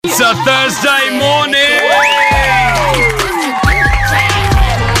a Thursday morning.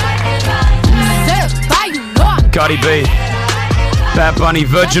 Cardi B, Bad Bunny,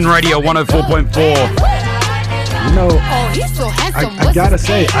 Virgin Radio 104.4. You know, he's so handsome. I gotta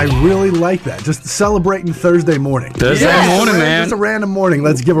say, I really like that. Just celebrating Thursday morning. Thursday morning, man. Just a random morning.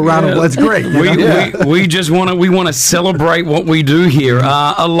 Let's give a round of applause. Great. We just want to celebrate what we do here.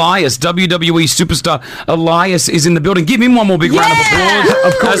 Elias, WWE superstar Elias is in the building. Give him one more big round of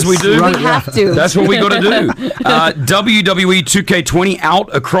applause. Of course. As we do. We have to. That's what we got to do. WWE 2K20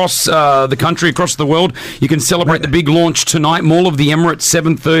 out across the country, across the world. You can celebrate the big launch tonight. Mall of the Emirates,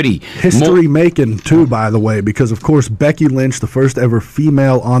 7:30. History making, too, by the way, because, of course, Becky Lynch, the first ever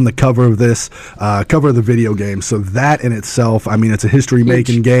female on the cover of this, cover of the video game. So that in itself, I mean, it's a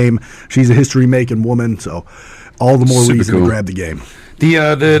history-making game. She's a history-making woman, so all the more reason to grab the game.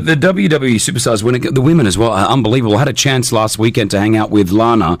 The WWE superstars, the women as well, are unbelievable. I had a chance last weekend to hang out with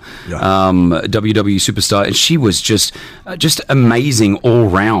Lana, WWE superstar, and she was just amazing all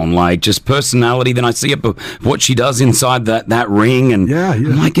round. Like just personality. Then I see what she does inside that ring, and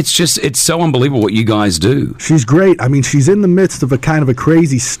I'm like it's so unbelievable what you guys do. She's great. I mean, she's in the midst of a kind of a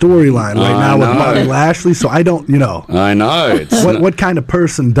crazy storyline right now with Bobby Lashley. So I don't, I know. What kind of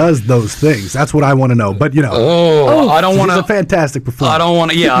person does those things? That's what I want to know. But I don't want to. She's a fantastic performer. I don't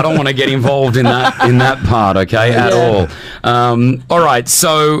want to get involved in that part, okay, at all. All right,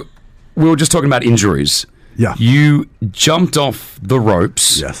 so we were just talking about injuries. Yeah. You jumped off the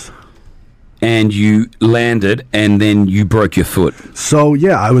ropes. Yes. And you landed, and then you broke your foot. So,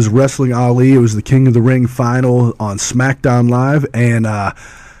 I was wrestling Ali. It was the King of the Ring final on SmackDown Live, and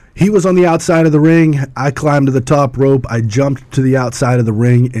he was on the outside of the ring. I climbed to the top rope. I jumped to the outside of the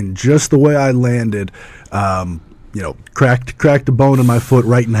ring, and just the way I landed, cracked a bone in my foot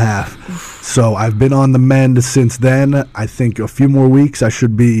right in half. So I've been on the mend since then. I think a few more weeks I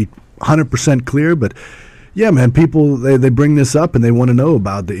should be 100% clear, but yeah, man, people, they bring this up and they want to know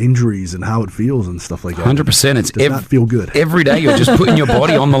about the injuries and how it feels and stuff like that. 100%. It does not feel good. Every day you're just putting your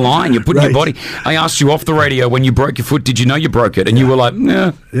body on the line. You're putting your body. I asked you off the radio when you broke your foot, did you know you broke it? And you were like,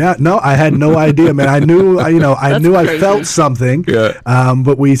 yeah. Yeah, no, I had no idea, man. I knew, I felt something,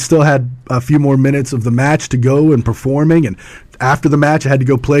 but we still had a few more minutes of the match to go and performing, and after the match, I had to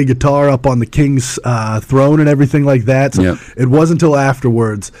go play guitar up on the King's throne and everything like that. So it wasn't until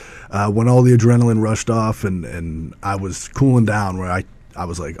afterwards when all the adrenaline rushed off and I was cooling down where I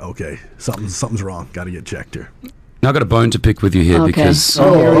was like, okay, something's wrong. Got to get checked here. Now I've got a bone to pick with you here because...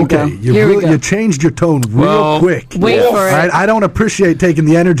 You changed your tone real quick. Wait for it. I don't appreciate taking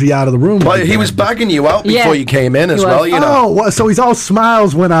the energy out of the room. Well, he was bugging you out before you came in as well, Oh, so he's all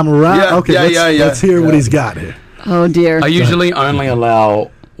smiles when I'm around? Let's hear what he's got here. Oh, dear. I usually only allow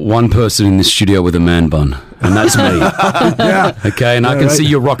one person in the studio with a man bun, and that's me. Okay, and I can see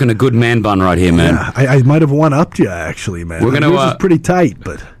you're rocking a good man bun right here, man. Yeah, I might have one-upped you, actually, man. Yours is pretty tight,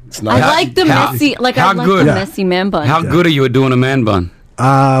 but... Nice. I like the messy, the messy man bun. How good are you at doing a man bun?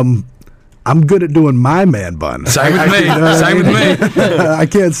 I'm good at doing my man bun. Same with me. Same with me. I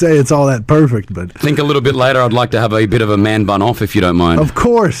can't say it's all that perfect, but... I think a little bit later I'd like to have a bit of a man bun off, if you don't mind. Of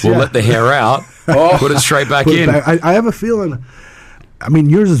course, We'll let the hair out, put it straight back in. I have a feeling... I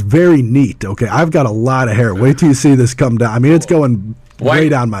mean, yours is very neat, okay? I've got a lot of hair. Wait till you see this come down. I mean, it's going way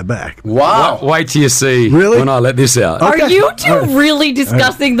down my back. Wow. Wait till you see when I let this out. Okay. Are you two really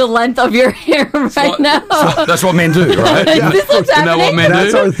discussing the length of your hair now? That's what men do, right? This looks happening? You know what men do?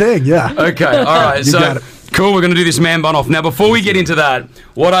 That's our thing, yeah. Okay, all right. So, cool, we're going to do this man bun off. Now, before we get into that,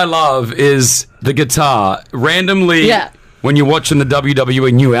 what I love is the guitar. Randomly... When you're watching the WWE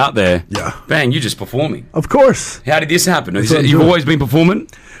and you out there, bang, you're just performing. Of course. How did this happen? You've always been performing?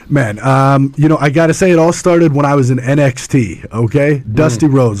 Man, I got to say it all started when I was in NXT, okay? Dusty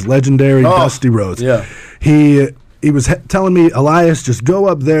Rhodes, legendary Dusty Rhodes. Yeah. He was telling me, Elias, just go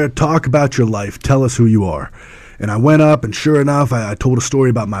up there, talk about your life, tell us who you are. And I went up, and sure enough, I told a story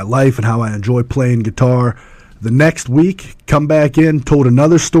about my life and how I enjoy playing guitar. The next week, come back in, told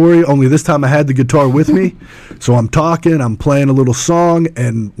another story, only this time I had the guitar with me. So I'm talking, I'm playing a little song,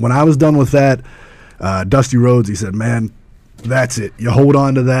 and when I was done with that, Dusty Rhodes, he said, man, that's it. You hold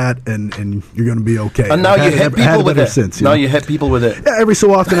on to that, and you're going to be okay. And now you hit people with it. Now you hit people with it. Yeah, every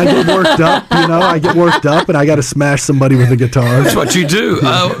so often I get worked up, I get worked up, and I got to smash somebody with a guitar. That's what you do.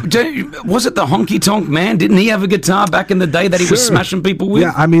 Was it the Honky Tonk Man? Didn't he have a guitar back in the day that he was smashing people with?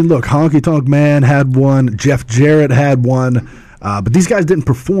 Yeah, I mean, look, Honky Tonk Man had one. Jeff Jarrett had one. But these guys didn't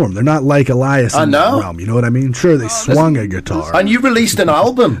perform. They're not like Elias in that realm. You know what I mean? Sure, they swung a guitar. And you released an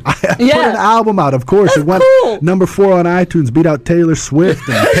album. I put an album out, of course. It went number 4 on iTunes, beat out Taylor Swift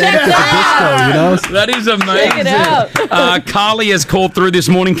and Panic at the Disco, That is amazing. Check it out. Carly has called through this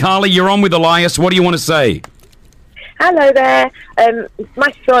morning. Carly, you're on with Elias. What do you want to say? Hello there.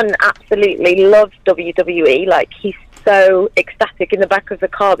 My son absolutely loves WWE. Like, he's so ecstatic in the back of the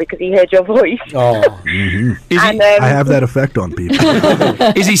car because he heard your voice. Oh, I have that effect on people.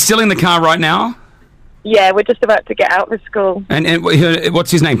 Is he still in the car right now? Yeah, we're just about to get out of school. And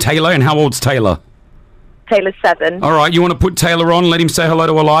what's his name? Taylor? And how old's Taylor? Taylor's 7. All right, you want to put Taylor on, let him say hello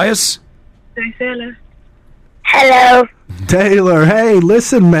to Elias? Hi, Taylor. Hello. Taylor, hey,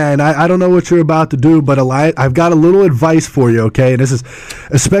 listen, man, I don't know what you're about to do, but I've got a little advice for you, okay? And this is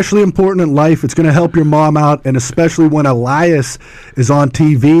especially important in life. It's going to help your mom out, and especially when Elias is on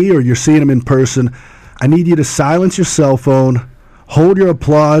TV or you're seeing him in person. I need you to silence your cell phone, hold your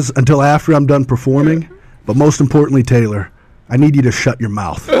applause until after I'm done performing, but most importantly, Taylor, I need you to shut your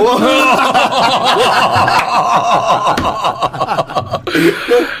mouth.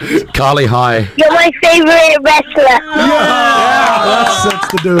 Carly, hi. You're my favorite wrestler.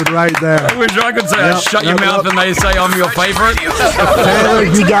 That's the dude right there. I wish I could say shut your mouth and they say I'm your favorite. Taylor,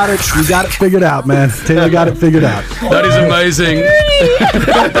 you got it figured out, man. Taylor got it figured out. That is amazing.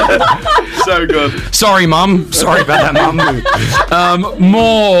 so good. Sorry, Mum. Sorry about that, Mum.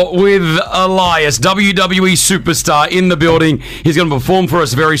 More with Elias, WWE superstar in the building. He's going to perform for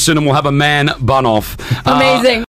us very soon, and we'll have a man bun off. Amazing.